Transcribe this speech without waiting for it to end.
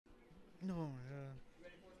No,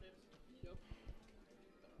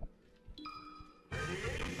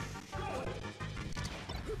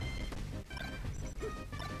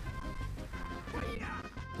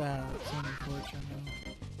 that's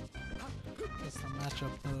unfortunate. That's the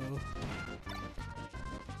matchup though.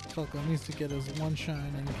 Falco needs to get his one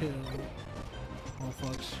shine and kill. While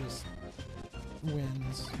Fox just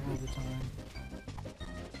wins all the time.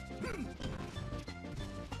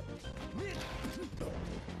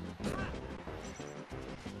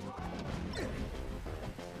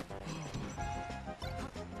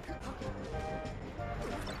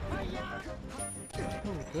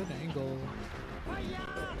 Oh, good angle.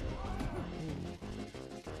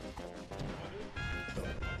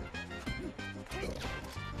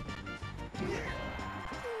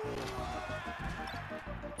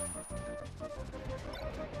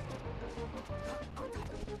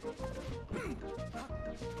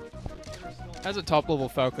 As a top level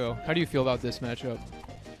Falco, how do you feel about this matchup?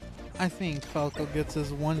 I think Falco gets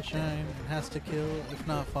his one shine and has to kill. If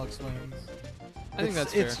not, Fox wins. I think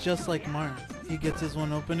that's fair. It's just like Mark. He gets his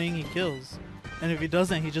one opening, he kills. And if he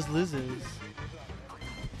doesn't, he just loses.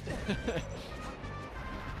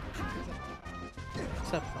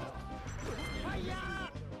 Except Fox.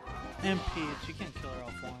 And Peach, you can't kill her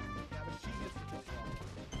off one.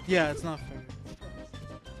 Yeah, it's not fair.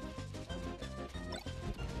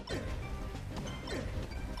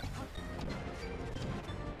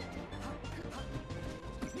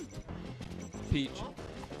 Peach.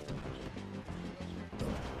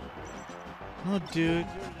 No, dude.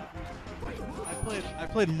 I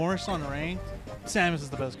played Morse on ranked. Samus is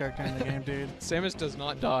the best character in the game, dude. Samus does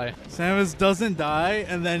not die. Samus doesn't die,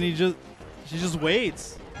 and then she just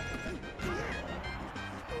waits.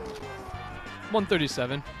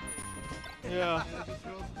 137. Yeah.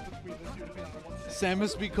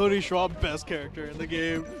 Samus beat Cody Schwab, best character in the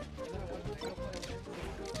game.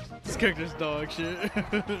 This character's dog shit.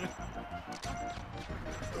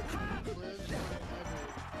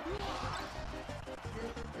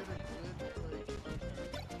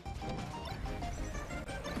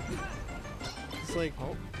 It's like,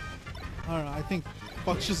 I don't know, I think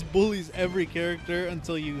Fox just bullies every character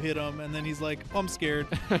until you hit him, and then he's like, oh, I'm scared.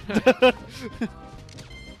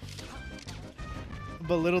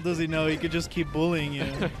 But little does he know, he could just keep bullying you.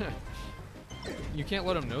 You can't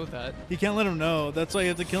let him know that. You can't let him know. That's why you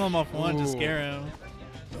have to kill him off one to scare him.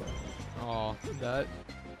 Oh, that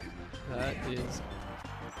is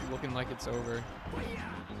looking like it's over.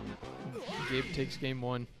 Gabe takes game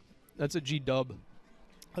one. That's a G-dub.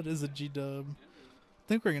 That is a G-dub. I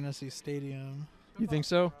think we're going to see Stadium. You think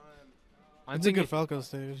so? It's a good Falco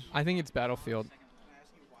stage. I think it's Battlefield.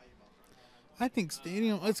 I think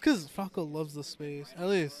Stadium, it's because Falco loves the space. At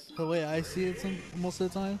least the way I see it most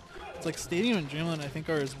of the time. It's like Stadium and Dreamland, I think,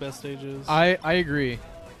 are his best stages. I agree.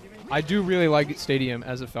 I do really like Stadium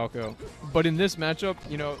as a Falco. But in this matchup,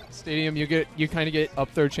 you know, Stadium, you kind of get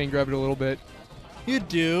up there chain grab it a little bit. You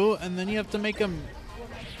do, and then you have to make him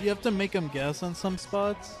guess on some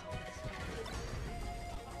spots.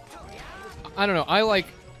 I don't know. I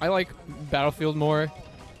like Battlefield more,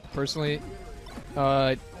 personally.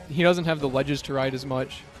 He doesn't have the ledges to ride as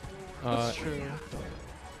much. That's true.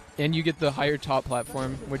 And you get the higher top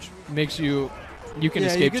platform, which makes you can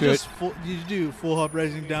escape you to just it. You do full hop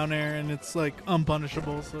rising down air, and it's like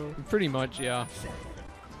unpunishable. So pretty much, yeah.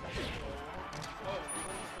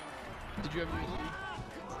 Did you have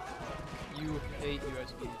USB? You hate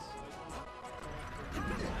USBs.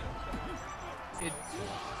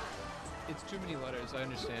 It's too many letters. I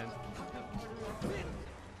understand.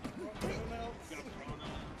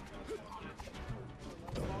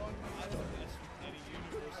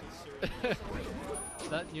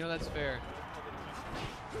 That's fair.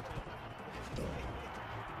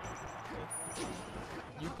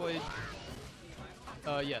 You played.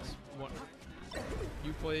 Yes. One.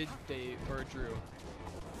 You played Dave or Drew.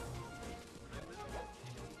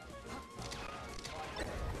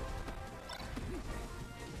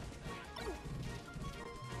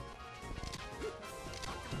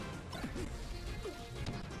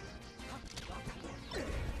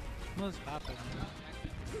 what's happening?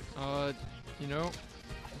 You know,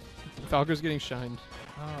 Falco's getting shined.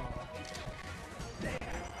 Oh.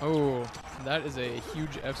 Oh, that is a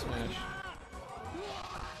huge F smash.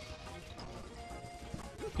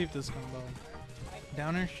 Keep this combo.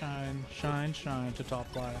 Down air, shine, shine, shine to top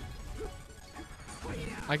fly.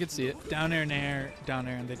 I could see it. Down air,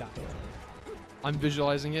 and they die. I'm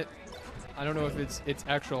visualizing it. I don't know if it's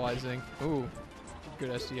actualizing. Ooh,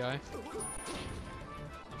 good SDI.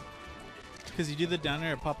 Because you do the down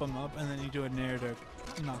air, pop them up, and then you do a nair to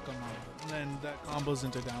knock him out. And then that combos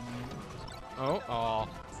into down air. Oh.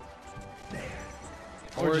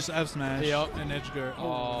 Or just F smash Yep. and edge guard.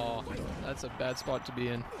 Oh, that's a bad spot to be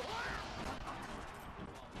in.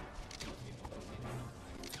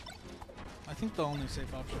 I think the only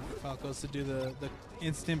safe option for Falco is to do the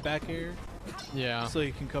instant back air, Yeah. so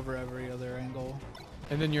you can cover every other angle.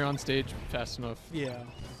 And then you're on stage fast enough. Yeah.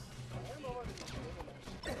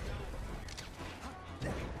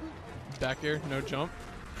 Back air, no jump.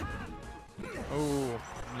 Oh,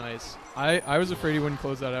 nice. I was afraid he wouldn't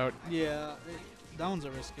close that out. Yeah, that one's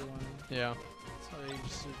a risky one. Yeah. So you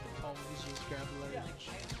just always just grab the ledge.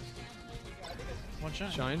 One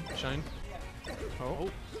shot. Shine.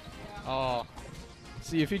 Oh.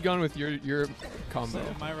 See, if he'd gone with your combo.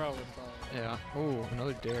 So my route would fall. Yeah. Oh,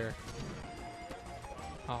 another dare.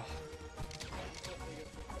 Oh.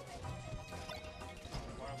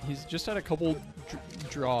 He's just had a couple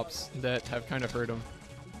drops that have kind of hurt him.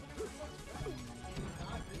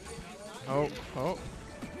 Oh.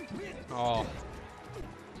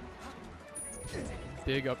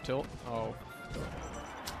 Big up tilt. Oh.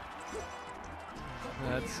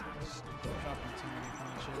 That's... Dropping too many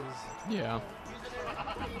punches. Yeah.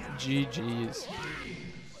 GG's.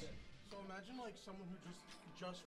 So imagine like someone who just